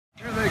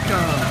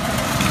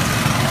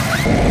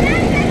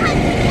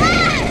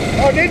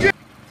Oh, did you?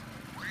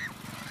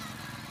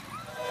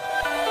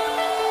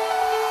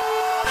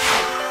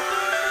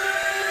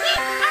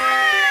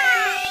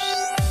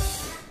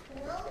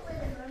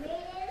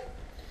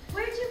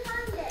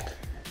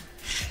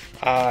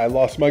 I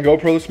lost my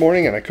GoPro this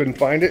morning and I couldn't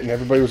find it and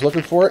everybody was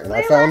looking for it and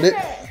I found it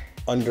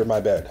under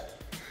my bed.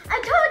 I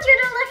told you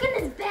to look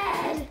in his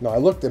bed. No, I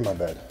looked in my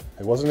bed.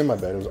 It wasn't in my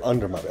bed, it was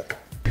under my bed.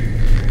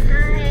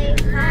 Hi.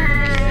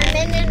 I'm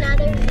in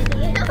another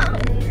video.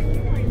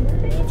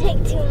 You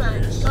take too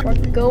much. We're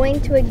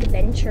going to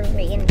Adventure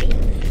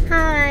Landing.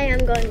 Hi,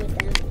 I'm going with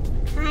them.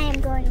 Hi,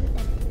 I'm going with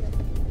them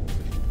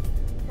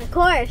too. Of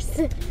course.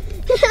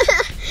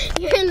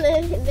 You're in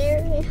their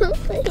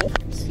place.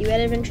 See you at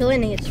Adventure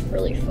Landing. It's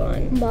really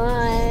fun.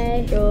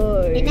 Bye.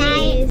 Good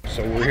night.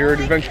 So we're here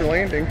at Adventure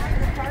Landing.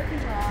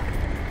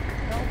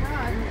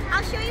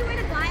 I'll show you where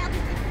to buy.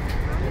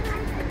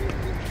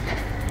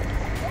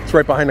 It's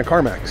right behind the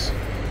CarMax.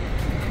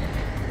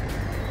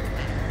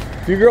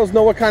 Do you girls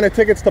know what kind of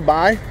tickets to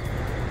buy?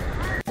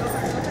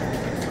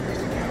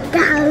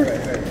 Golf.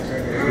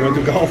 You want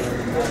to do golf?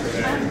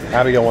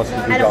 Abigail wants to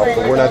do golf,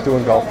 but we're not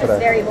doing golf today.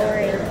 It's very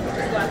boring.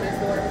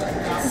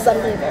 This is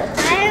unbelievable.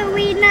 Why are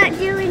we not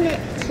doing it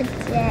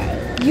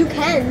today? You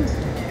can.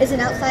 It's an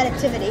outside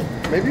activity.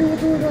 Maybe we'll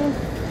do it in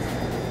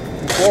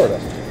Florida.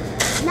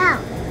 No.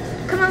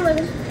 Come on,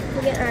 Logan.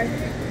 We'll get our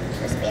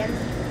wristbands.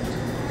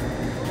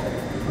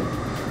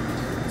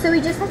 So we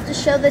just have to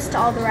show this to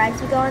all the rides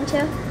we go on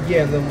to?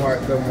 Yeah, they'll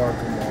mark them all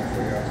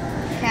for you.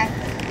 Okay.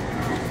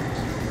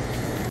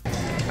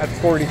 That's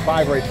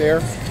 45 right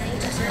there.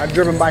 I've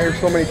driven by here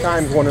so many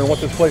times wondering what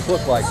this place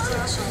looks like.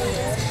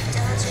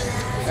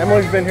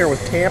 Emily's been here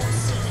with camp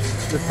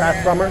this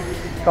past summer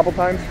a couple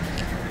times.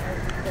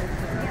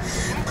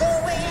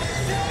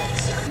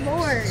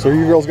 Lord. So are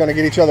you girls gonna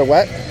get each other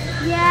wet?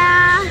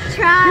 Yeah,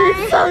 try.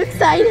 I'm so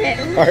excited.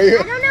 Are you?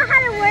 I don't know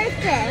how to work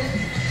this.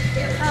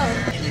 Oh.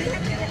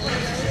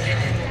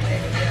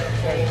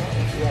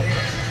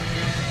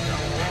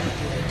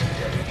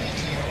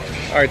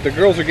 All right, the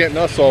girls are getting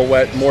us all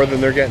wet more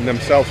than they're getting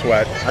themselves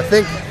wet. I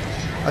think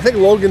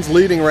Logan's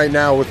leading right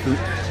now with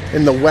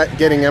in the wet,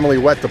 getting Emily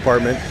wet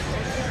department.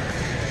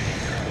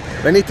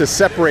 They need to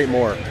separate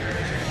more.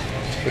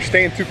 They're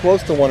staying too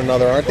close to one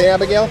another, aren't they,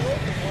 Abigail?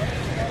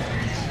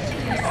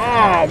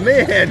 Oh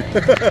man!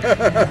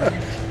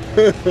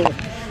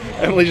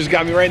 Emily just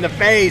got me right in the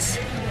face.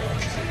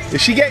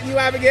 Is she getting you,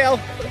 Abigail?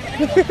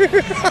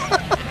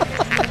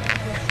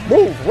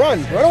 Move,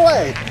 run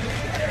away.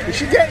 Is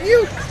she getting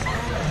you?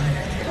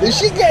 Is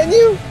she getting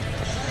you?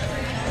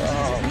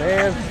 Oh,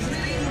 man.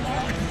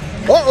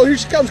 Uh-oh, here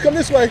she comes. Come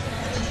this way.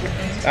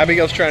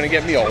 Abigail's trying to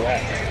get me all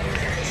wet.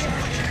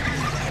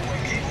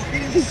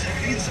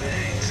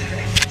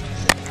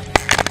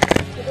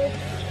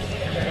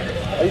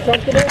 Are you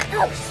comfortable?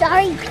 Oh,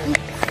 sorry.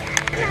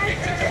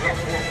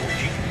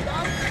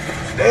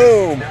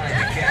 Boom.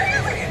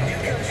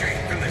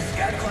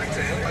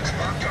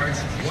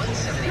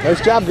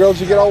 Nice job, girls.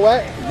 You get all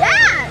wet?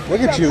 Yeah.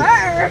 Look at you. No,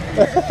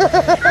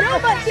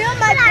 but feel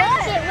my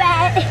butt get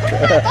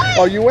wet.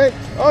 Oh, you went?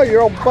 Oh,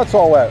 your old butt's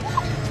all wet.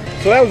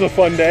 So that was a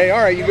fun day. All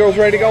right, you girls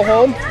ready to go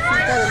home?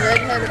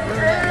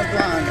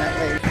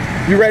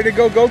 You ready to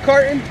go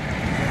go-karting?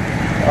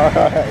 All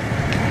right.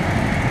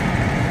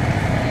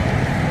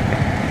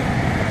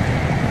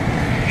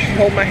 She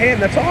hold my hand.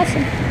 That's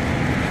awesome.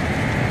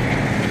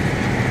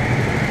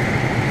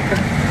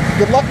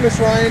 Good luck, Miss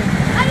Ryan.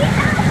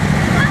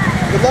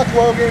 Good luck,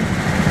 Logan.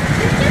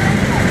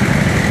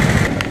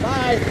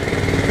 Bye.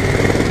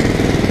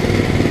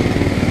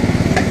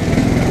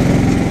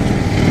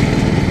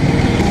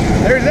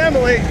 There's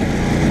Emily.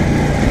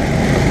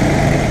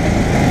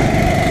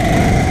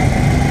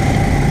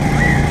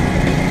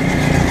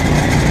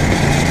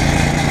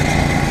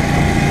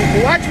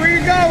 Watch where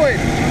you're going.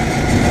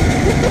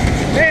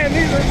 Man,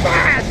 these are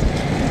fast.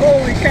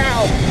 Holy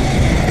cow.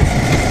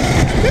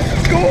 This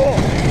is cool.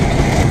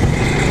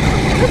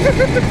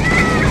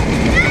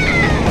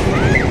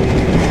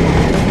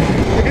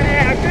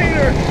 Yeah,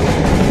 Peter.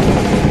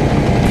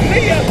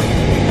 See ya.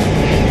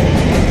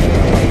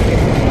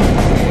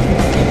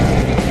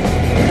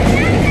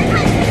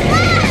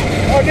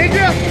 Oh, did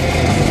you?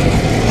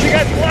 She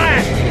got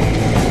splashed.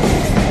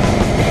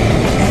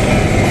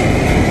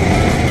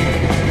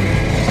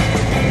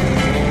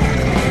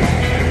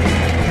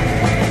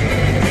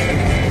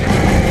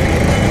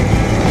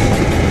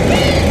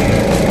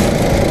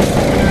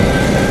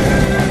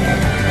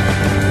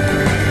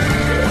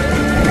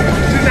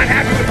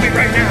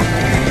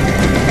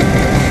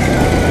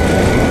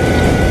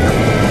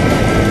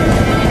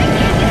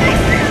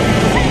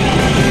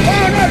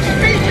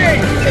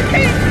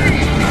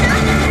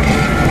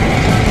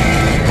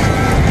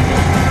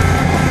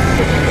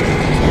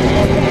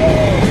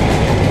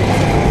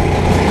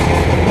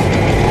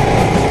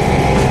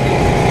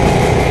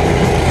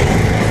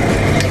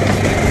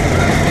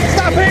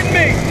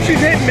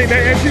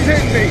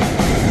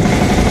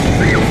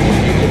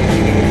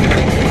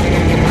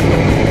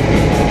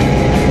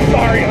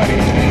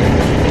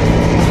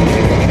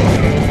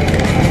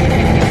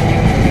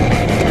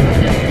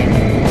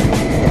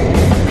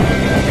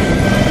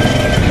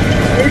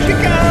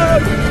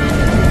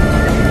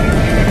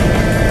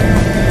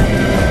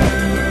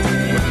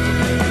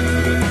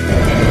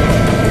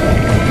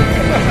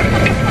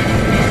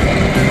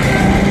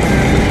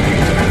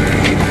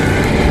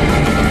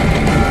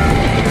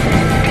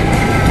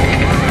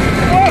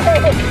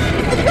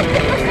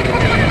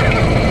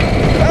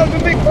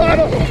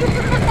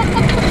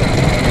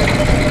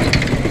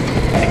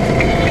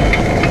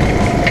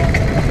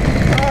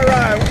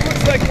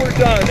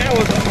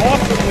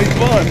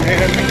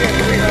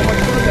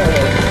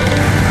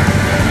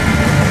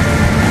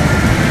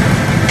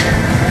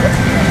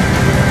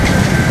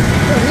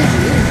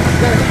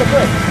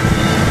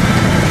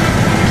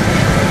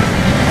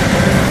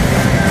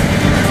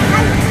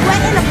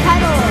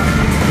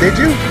 Did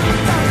you?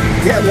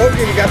 Yeah,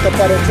 Logan got the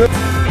puddle too.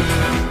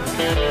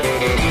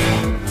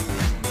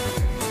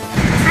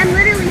 I'm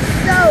literally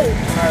soaked.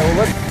 Alright, well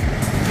let's...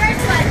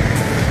 First one.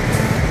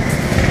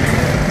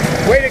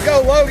 Way to go,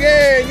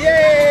 Logan!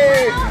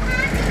 Yay!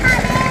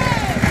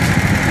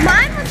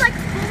 Mine was like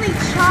fully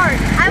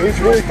charged. I It was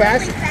really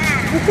fast?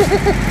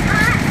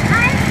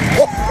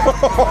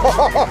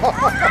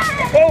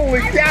 Holy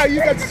cow,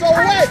 you got so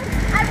wet!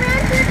 I ran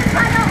through the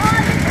puddle all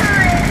the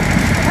time.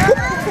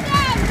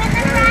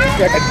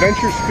 That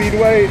Adventure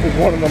Speedway is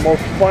one of the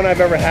most fun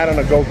I've ever had on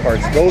a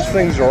go-karts. Those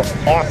things are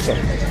awesome.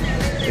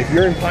 If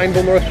you're in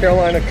Pineville, North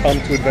Carolina,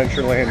 come to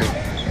Adventure Landing.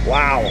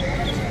 Wow.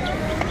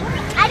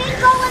 I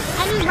didn't go on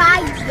any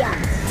rides yet.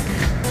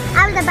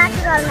 I was about to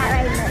go on that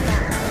ride right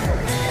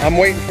now. I'm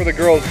waiting for the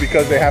girls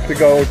because they have to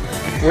go.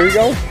 Where you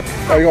go?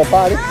 Oh, you going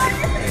potty?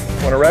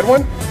 Want a red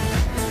one?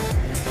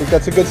 Think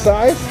that's a good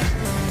size?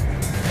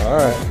 All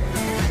right.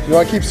 You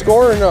want to keep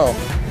score or no?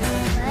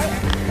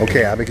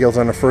 Okay, Abigail's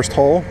on the first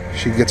hole.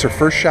 She gets her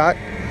first shot.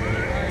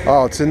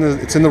 Oh, it's in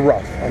the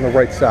rough on the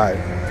right side.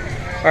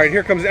 All right,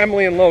 here comes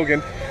Emily and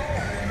Logan.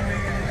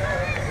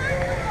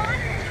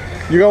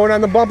 You going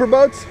on the bumper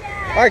boats?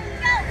 All right,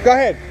 go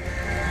ahead.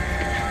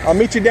 I'll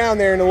meet you down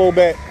there in a little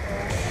bit.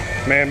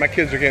 Man, my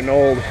kids are getting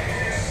old.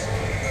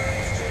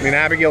 I mean,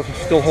 Abigail's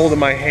still holding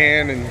my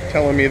hand and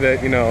telling me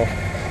that, you know,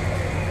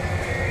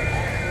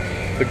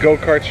 the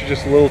go-karts are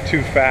just a little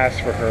too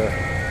fast for her.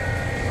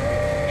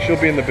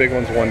 She'll be in the big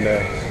ones one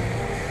day.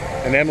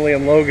 And Emily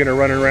and Logan are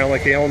running around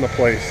like they own the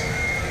place.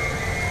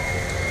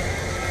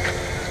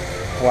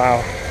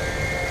 Wow.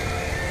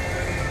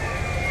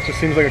 It just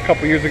seems like a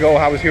couple years ago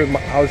I was here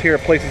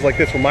at places like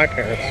this with my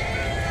parents.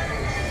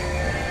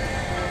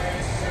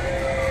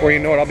 Before you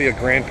know it, I'll be a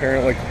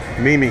grandparent like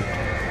Mimi.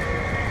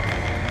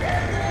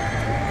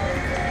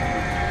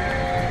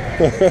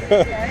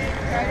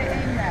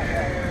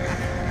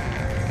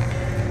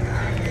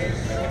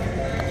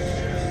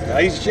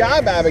 Nice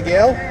job,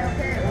 Abigail.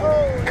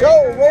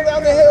 Go, roll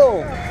down the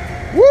hill.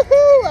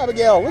 Woohoo,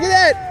 Abigail, look at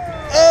that.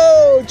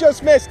 Oh,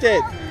 just missed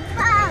it.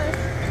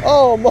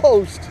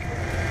 Almost.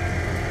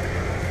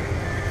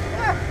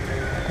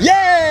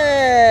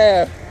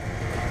 Yeah!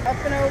 Up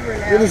and over now.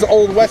 Look at this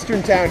old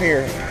western town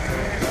here.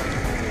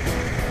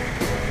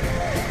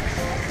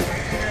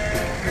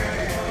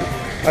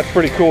 That's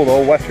pretty cool, the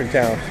old western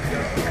town.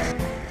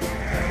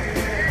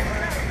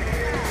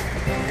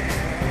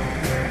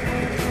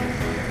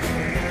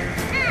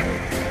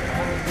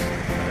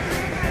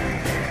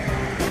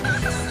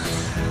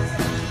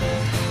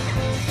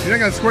 You're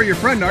not gonna squirt your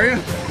friend, are you?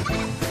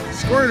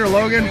 Squirt her,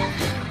 Logan.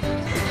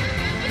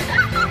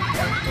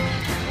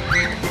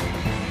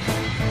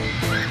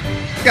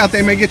 Look out,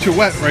 they may get you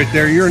wet right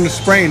there. You're in the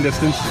spraying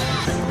distance.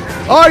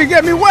 Oh, you're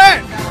getting me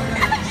wet!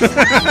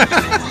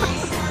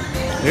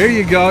 There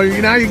you go.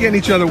 Now you're getting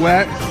each other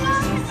wet.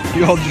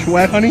 You all just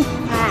wet, honey?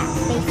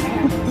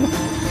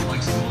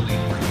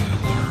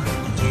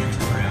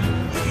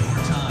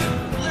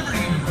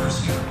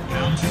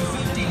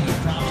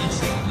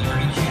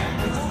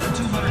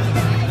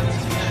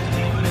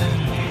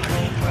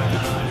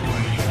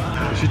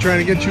 Is she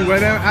trying to get you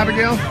wet,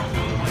 Abigail?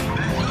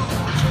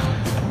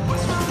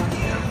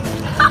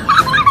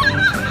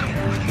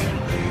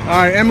 All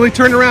right, Emily,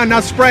 turn around.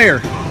 Now spray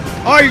her.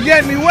 Oh, you're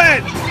getting me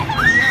wet.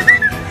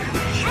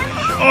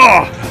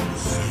 Oh.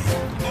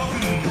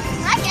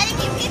 Am I getting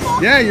you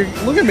people? Yeah,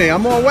 look at me.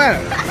 I'm all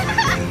wet.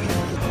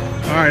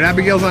 All right,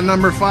 Abigail's on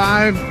number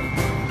 5.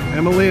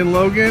 Emily and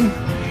Logan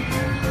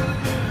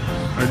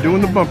are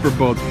doing the bumper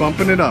boats,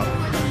 bumping it up.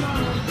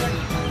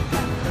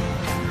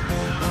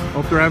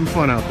 Hope they're having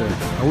fun out there.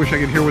 I wish I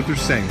could hear what they're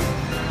saying.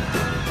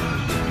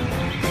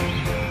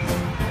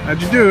 How'd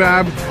you do,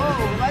 Ab? Oh,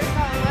 let it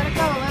go, let it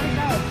go, let it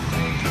go.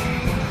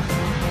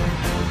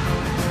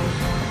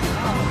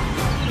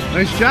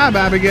 Nice job,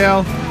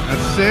 Abigail.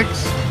 That's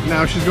 6.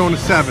 Now she's going to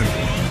 7.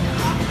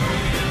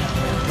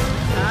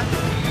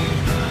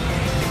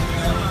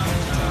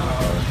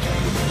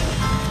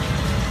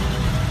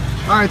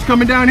 All right, it's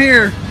coming down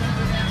here.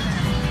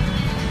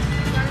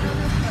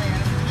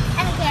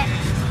 And again.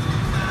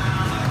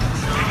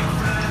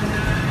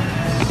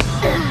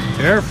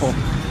 Careful.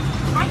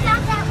 I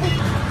thought that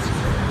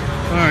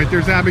was... All right,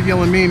 there's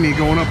Abigail and Mimi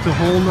going up to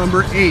hole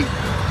number 8.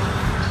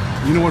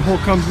 You know what hole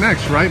comes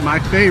next, right? My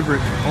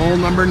favorite, hole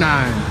number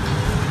 9.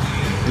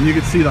 And you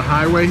can see the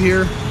highway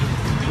here.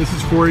 This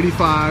is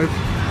 485.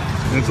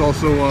 And it's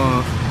also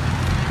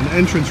an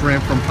entrance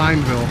ramp from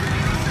Pineville.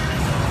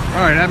 All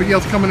right,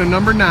 Abigail's coming to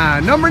number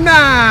 9. Number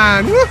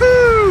 9!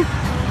 Woohoo!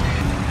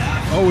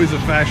 Always a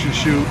fashion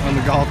shoot on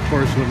the golf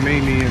course with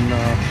Mimi and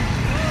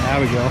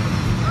Abigail.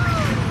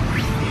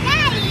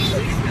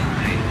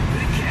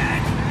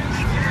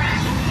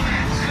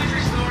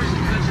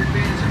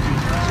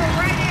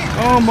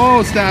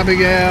 Almost,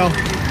 Abigail.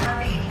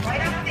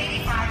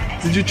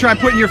 Did you try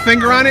putting your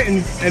finger on it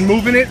and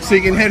moving it so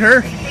you can hit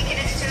her?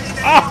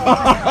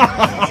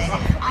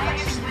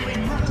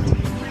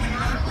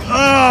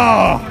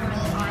 Oh!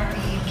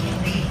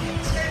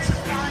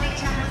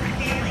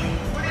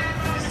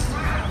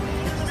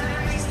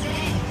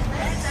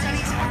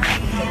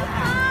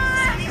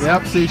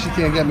 Yep, see, she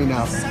can't get me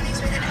now.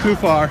 Too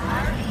far.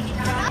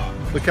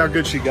 Look how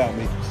good she got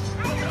me.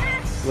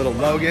 Little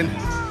Logan.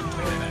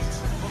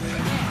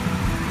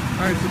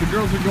 Alright, so the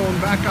girls are going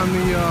back on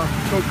the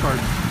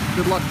go-karts.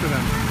 Good luck to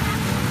them.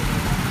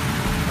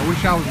 I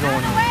wish I was going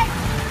on.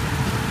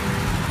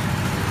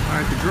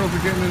 Alright, the girls are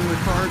getting into the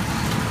carts,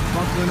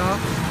 buckling up.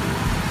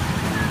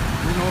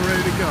 We're all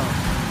ready to go.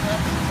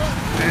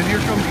 And here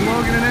comes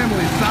Logan and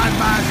Emily, side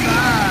by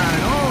side.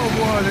 Oh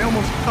boy, they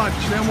almost touch.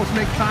 They almost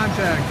make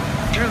contact.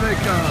 Here they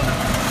come.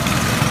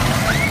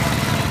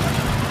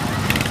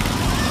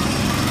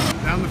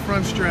 Down the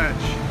front stretch.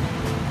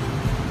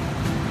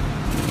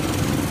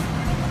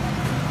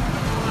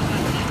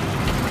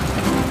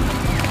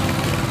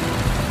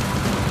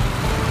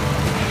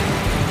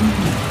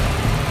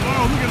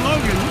 Oh, look at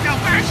Logan. Look how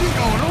fast she's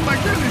going. Oh my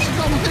goodness, she's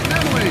almost hitting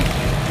Emily.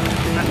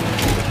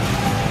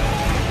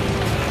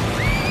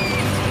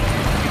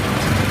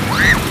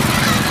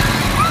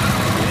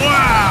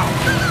 Wow!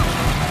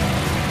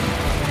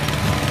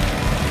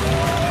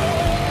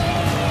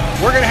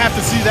 We're going to have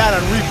to see that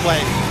on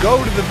replay.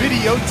 Go to the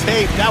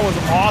videotape. That was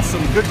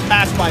awesome. Good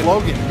pass by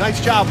Logan.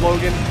 Nice job,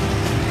 Logan.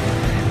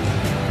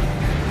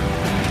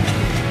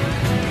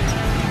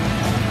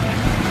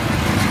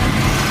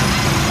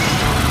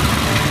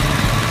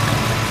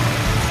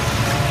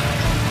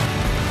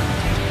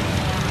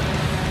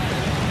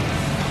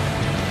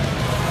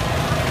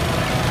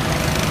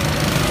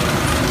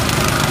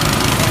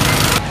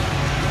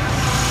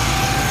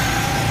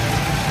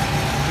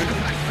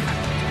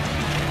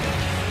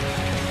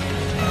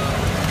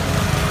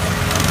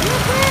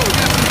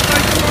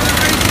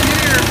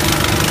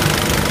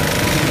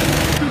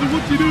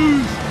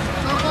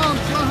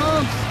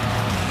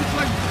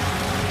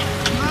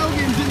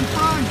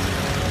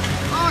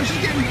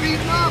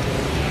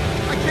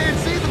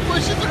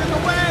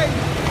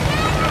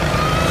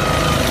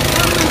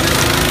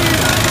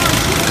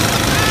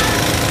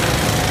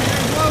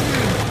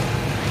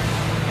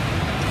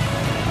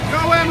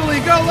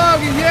 Go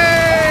Logan,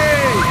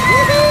 yay!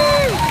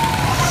 Woohoo!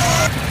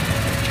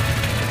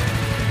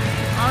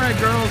 All right,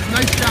 girls,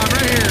 nice job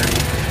right here.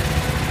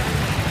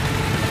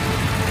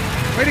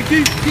 Way to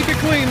keep it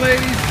clean,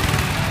 ladies.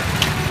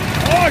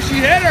 Oh,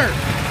 she hit her.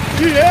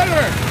 She hit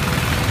her.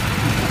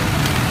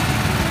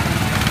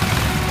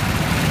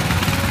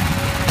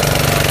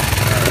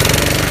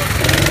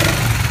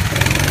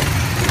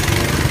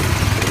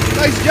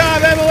 Nice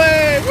job,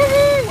 Emily.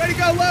 Woohoo! Way to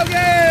go,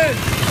 Logan.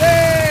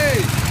 Hey!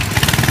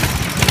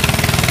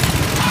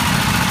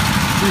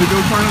 See the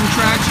go-kart on the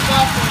track?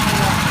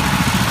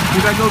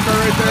 See that go-kart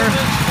right there?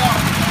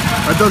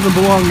 That doesn't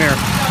belong there.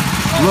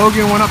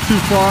 Logan went up too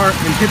far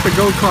and hit the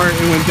go-kart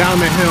and went down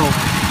the hill.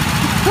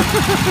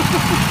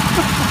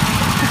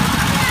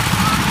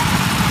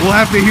 We'll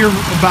have to hear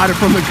about it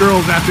from the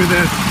girls after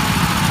this.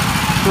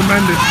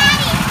 Tremendous.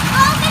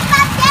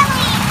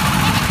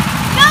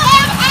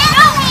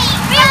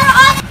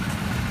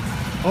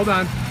 Hold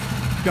on.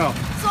 Go.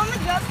 So on the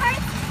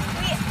go-karts,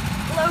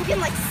 Logan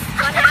like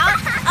spun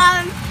out.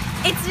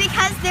 It's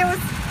because there was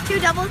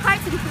 2 double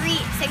carts and 3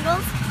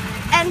 singles,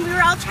 and we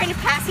were all trying to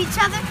pass each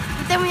other,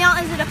 but then we all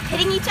ended up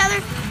hitting each other.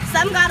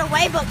 Some got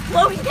away, but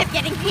Logan kept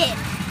getting hit.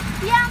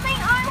 Yeah, my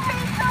arm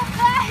hurts so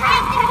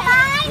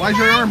bad. Why's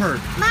your arm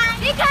hurt? Mine.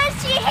 Because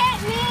she hit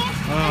me,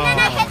 and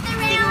then I hit the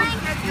railing,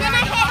 then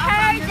I hit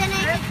her, then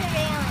I hit the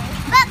railing.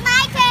 But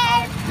my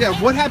turn. Yeah,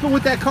 what happened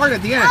with that cart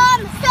at the end?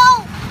 So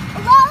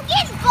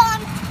Logan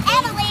bumped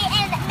Emily,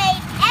 and it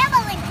made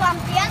Emily bump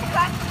the other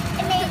car,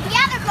 and made the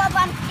other girl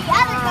bump the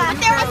other car.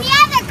 But there was the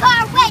other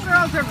car went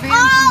all the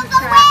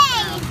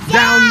way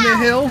Down the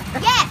hill?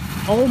 Yes.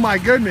 Oh my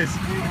goodness.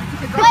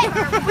 But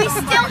we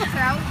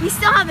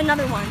still have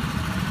another one.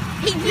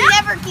 He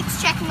never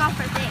keeps checking off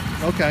our things.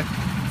 Okay.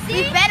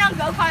 We've been on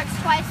go-karts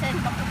twice and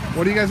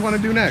What do you guys want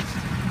to do next?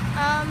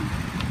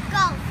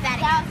 go,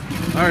 Daddy.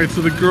 All right,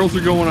 so the girls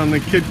are going on the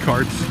kid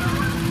carts.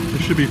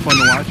 This should be fun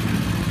to watch.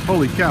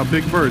 Holy cow,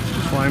 big birds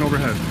just flying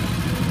overhead.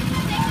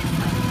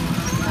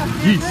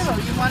 Geese.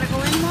 You want to go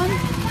in one?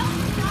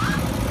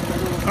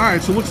 All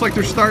right, so it looks like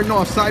they're starting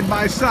off side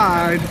by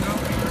side.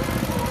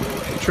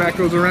 The track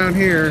goes around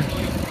here,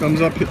 comes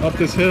up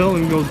this hill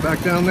and goes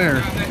back down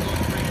there.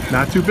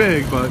 Not too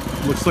big, but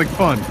looks like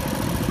fun.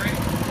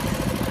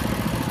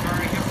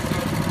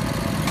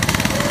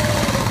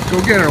 Go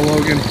get her,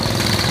 Logan.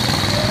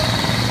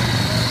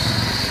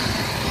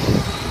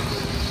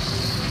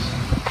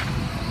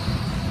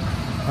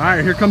 All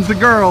right, here comes the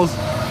girls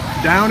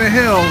down a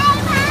hill.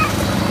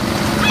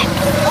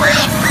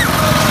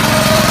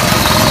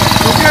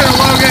 Go get her,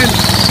 Logan.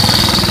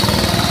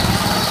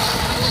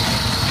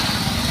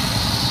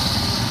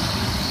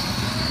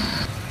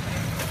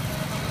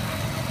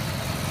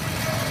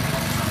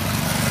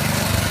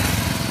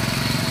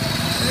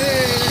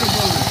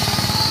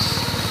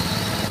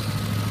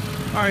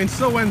 All right, and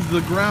so ends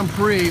the Grand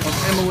Prix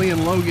of Emily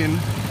and Logan.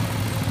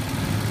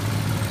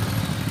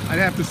 I'd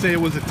have to say it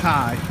was a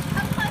tie.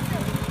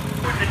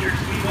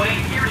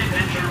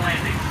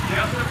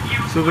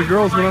 So the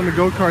girls went on the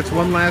go-karts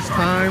one last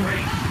time.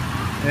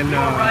 and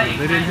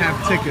they didn't have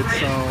tickets,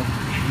 so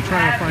I'm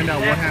trying to find out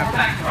what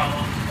happened.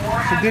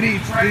 So did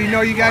he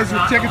know you guys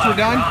with tickets were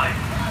done?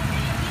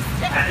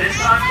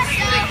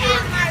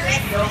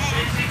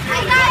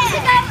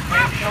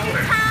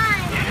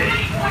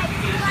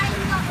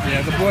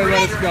 Yeah, the boy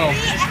let us go.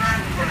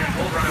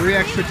 3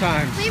 extra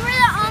times. We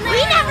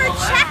never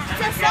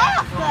checked us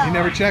off though. He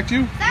never checked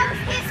you? That was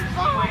his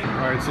fault.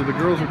 Alright, so the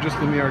girls were just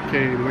in the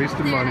arcade,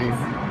 wasting money,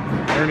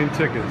 earning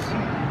tickets.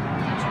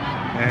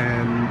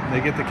 And they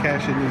get to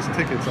cash in these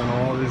tickets on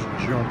all this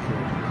junk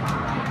here.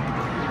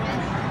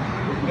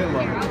 They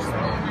love it.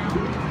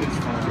 It's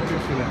fun.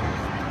 Good for them.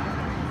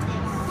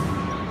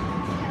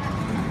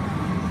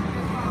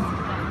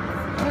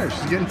 Alright,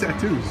 she's getting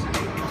tattoos.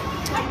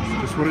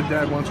 Just what a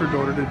dad wants her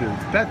daughter to do.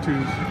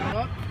 Tattoos.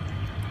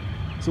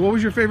 So what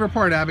was your favorite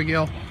part,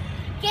 Abigail?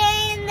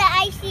 Getting the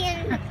icy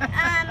and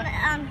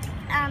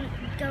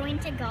going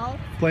to golf.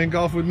 Playing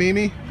golf with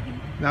Mimi?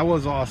 That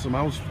was awesome.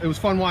 It was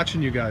fun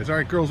watching you guys. All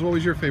right, girls, what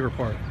was your favorite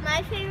part?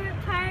 My favorite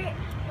part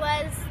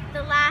was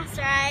the last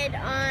ride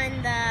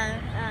on the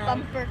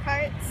bumper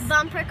carts.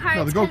 Bumper carts.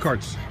 No, the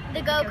go-karts.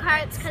 The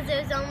go-karts, because it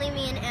was only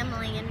me and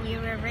Emily, and we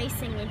were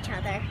racing each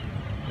other.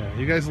 Yeah,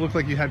 you guys look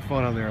like you had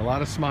fun on there. A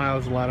lot of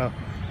smiles, a lot of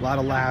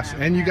laughs,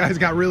 and you guys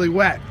got really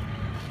wet.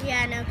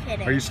 Yeah, no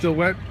kidding. Are you still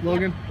wet,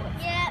 Logan?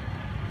 Yep.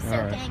 All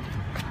right. Soaking.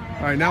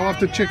 All right, now off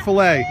to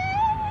Chick-fil-A.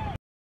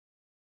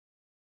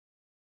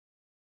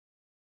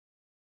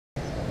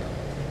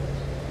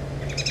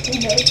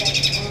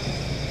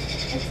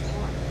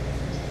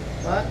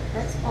 What?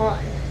 That's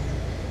on.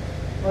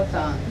 What's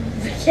on?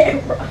 The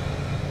camera.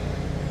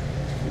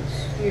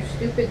 Your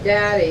stupid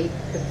daddy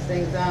puts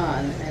things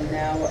on, and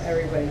now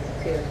everybody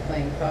can see us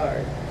playing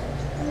cards.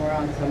 And we're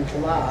on some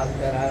vlog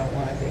that I don't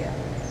want to be on.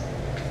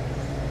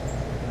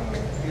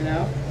 You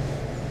know?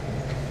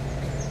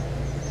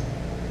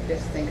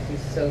 Just thinks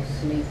he's so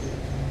sneaky.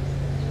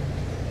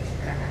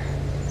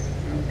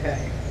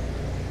 Okay.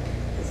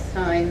 This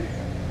time,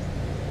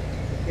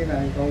 you're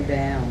gonna go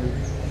down.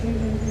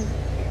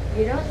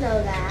 You don't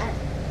know that.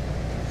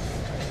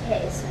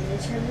 Okay, so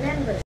just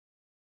remember.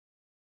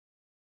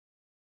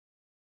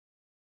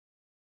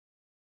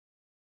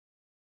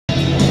 I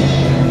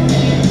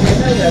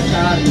know that's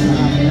not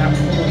you're not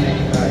fooling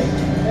anybody.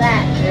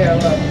 That. Here,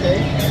 look,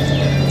 see?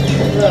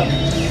 Look.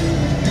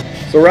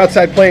 So we're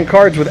outside playing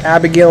cards with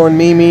Abigail and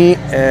Mimi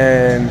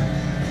and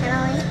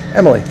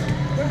Emily.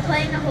 We're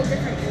playing a whole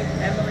different game.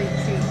 Emily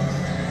cheats.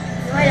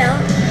 No, I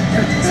don't.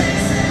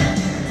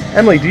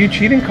 Emily, do you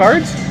cheat in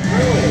cards?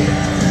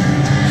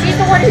 She's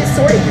the one who's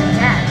sorting your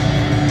deck.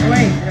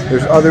 Wait.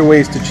 There's other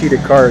ways to cheat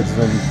at cards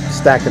than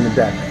stacking the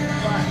deck.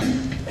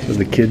 So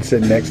the kid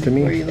sitting next to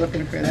Were me you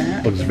looking for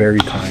that? looks very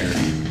tired.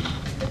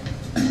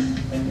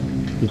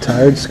 You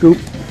tired, Scoop?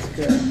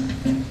 Good.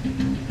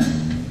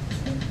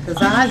 Cause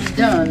I's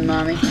done,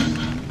 Mommy.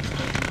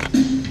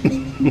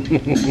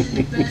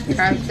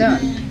 I's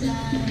done.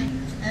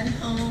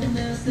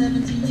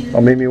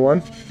 Oh, Mimi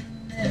won?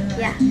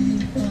 Yeah.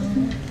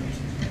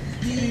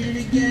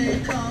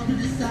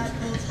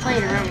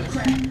 Playing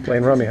rummy.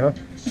 Playing rummy, huh?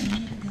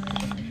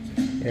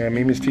 Yeah,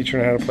 Mimi's teaching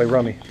her how to play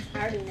rummy. I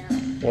already know.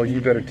 Well, you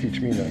better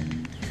teach me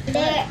then.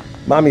 There.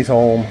 Mommy's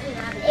home,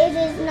 It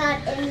is not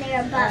in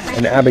there, but my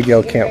and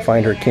Abigail can't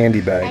find her candy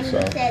bag, And so.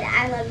 he said,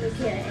 I love you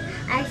too.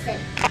 I said,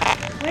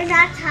 we're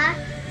not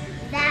talking.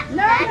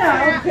 No,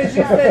 because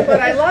you said, but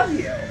I love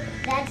you.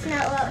 That's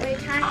not what we're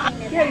talking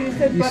about. Yeah, you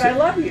said, but I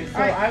love you. So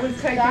I was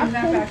taking Stop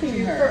that back to pinching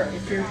you her. first.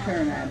 It's your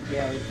turn,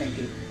 Abigail,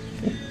 Pinky.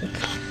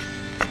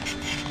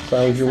 So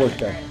how was your work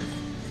day?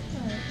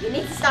 You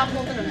need to stop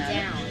holding them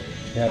down.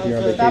 You happy you're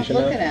on So stop vacation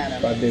looking now? at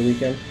him. 5-day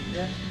weekend?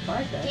 Yeah,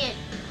 5 days. Can't.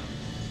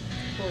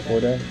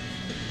 4-day?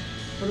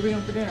 What are we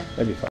doing for dinner?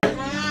 That'd be fine. I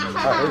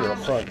heard her up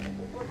front.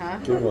 Huh?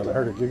 Giggling. I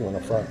heard her giggling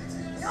up front.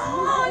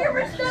 Oh, you're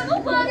a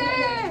snuggle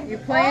buddy! You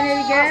playing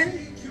it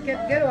again?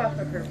 Get off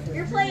of her, please.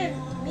 You're playing.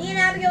 Me and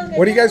Abigail.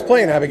 What are you guys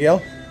playing,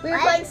 Abigail? We were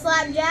playing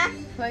slapjack.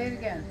 Play it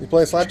again. You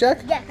playing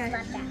slapjack? Yes,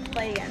 slapjack.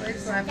 Play again. Play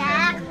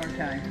slapjack one more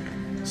time.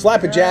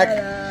 Slap it, Jack.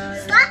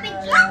 Slap it,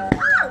 jack. Woo!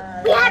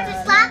 We have to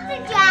slap the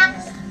jack,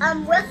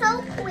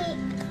 whistle queen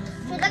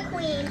to the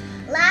queen,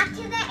 laugh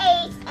to the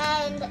ace,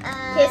 and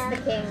kiss the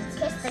king.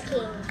 Kiss the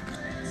king.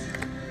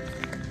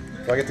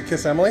 Do I get to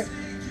kiss Emily?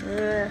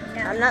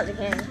 I'm not the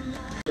king.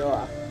 Go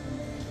off.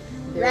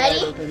 They're Ready?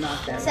 able to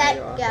knock that Set,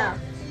 video off. go.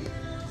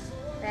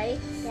 Ready,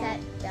 set,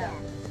 go.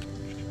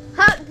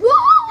 Ha!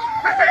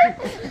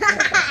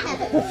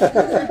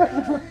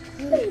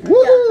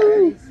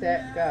 Ready,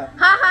 set, go.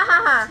 Ha ha ha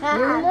ha.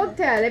 You looked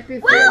at it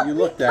before. Well, you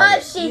looked at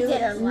because it. she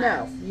didn't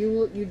laugh. No,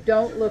 you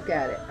don't look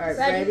at it. All right,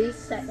 Ready, ready,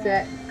 set,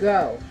 set,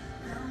 go.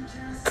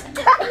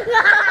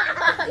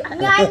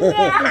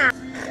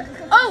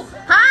 Oh,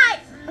 hi!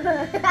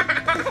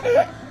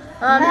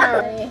 Oh no.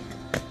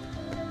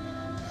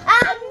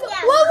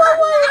 Whoa, whoa,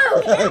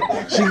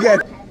 whoa! She got.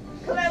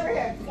 Come over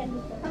here.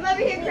 Come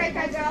over here, cray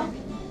cray girl.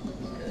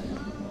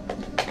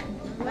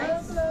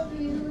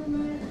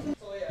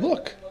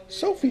 Look,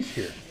 Sophie's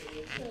here.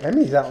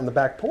 Emmy's out on the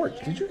back porch.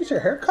 Did you get your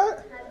hair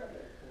cut?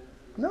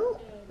 No?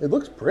 It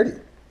looks pretty.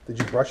 Did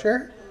you brush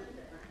hair?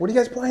 What are you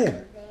guys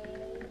playing?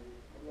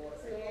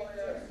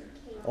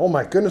 Oh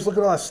my goodness, look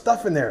at all that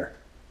stuff in there.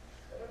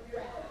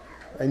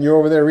 And you're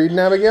over there reading,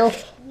 Abigail?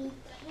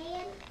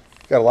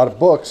 Got a lot of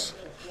books.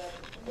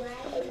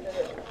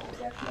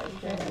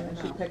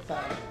 She picks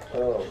on it.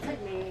 Oh.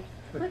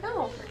 Like,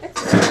 oh,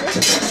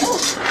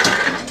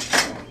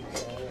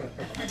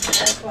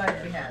 That's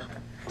why we had.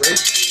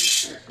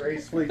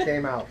 Gracefully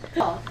came out.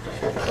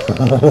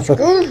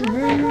 excuse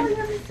me. I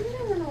haven't seen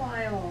him in a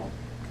while.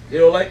 You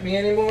don't like me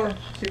anymore?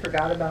 She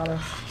forgot about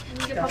us.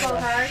 Can you give Papa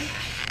a hug?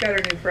 Got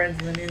her new friends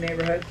in the new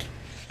neighborhood.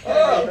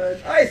 Oh,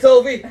 hi,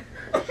 Sophie.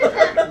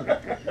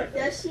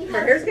 Does she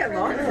Her hair's getting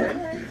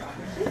longer.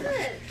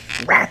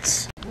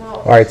 Rats!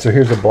 Alright, so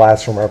here's a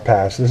blast from our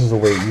past. This is the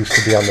way it used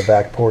to be on the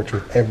back porch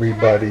with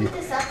everybody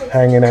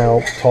hanging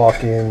out,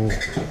 talking,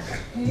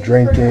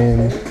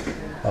 drinking,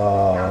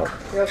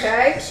 You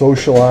okay?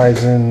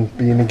 socializing,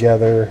 being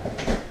together.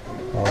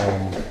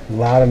 A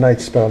lot of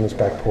nights spent on this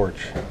back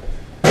porch.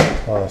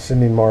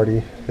 Cindy and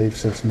Marty, they've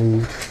since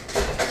moved.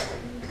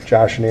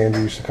 Josh and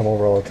Andrew used to come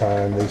over all the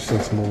time. They've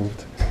since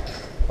moved.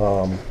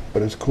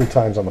 But it was cool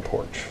times on the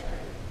porch.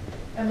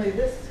 Emily,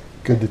 this.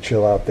 Good to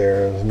chill out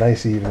there. It was a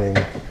nice evening.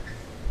 It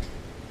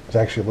was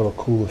actually a little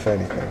cool, if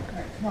anything.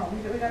 Come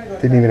on, we gotta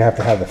go. Didn't even have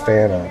to have the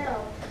fan on.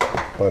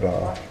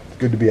 But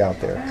good to be out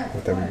there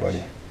with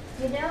everybody.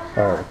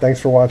 Alright, thanks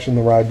for watching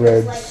the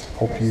Ryebreads.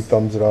 Hope you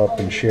thumbs it up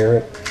and share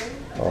it.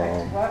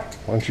 Why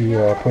don't you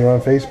put it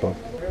on Facebook.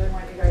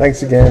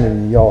 Thanks again,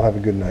 and y'all have a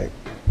good night.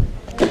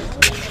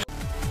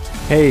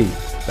 Hey,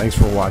 thanks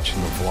for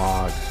watching the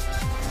vlog.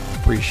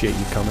 Appreciate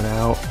you coming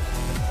out.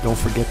 Don't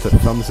forget to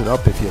thumbs it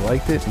up if you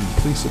liked it, and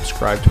please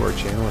subscribe to our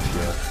channel if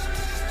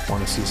you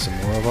want to see some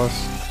more of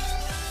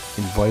us.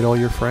 Invite all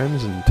your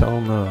friends and tell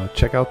them to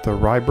check out the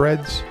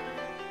Ryebreads.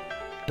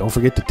 Don't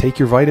forget to take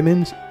your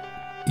vitamins,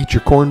 eat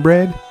your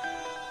cornbread,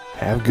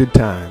 have good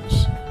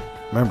times.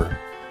 Remember,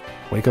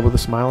 wake up with a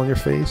smile on your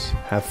face,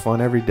 have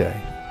fun every day.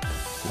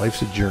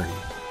 Life's a journey.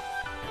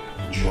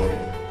 Enjoy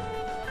it.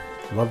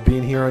 Love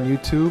being here on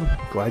YouTube.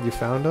 Glad you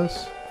found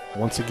us.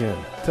 Once again,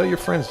 tell your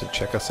friends to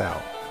check us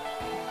out.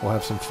 We'll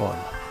have some fun.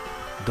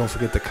 Don't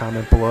forget to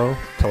comment below.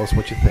 Tell us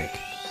what you think.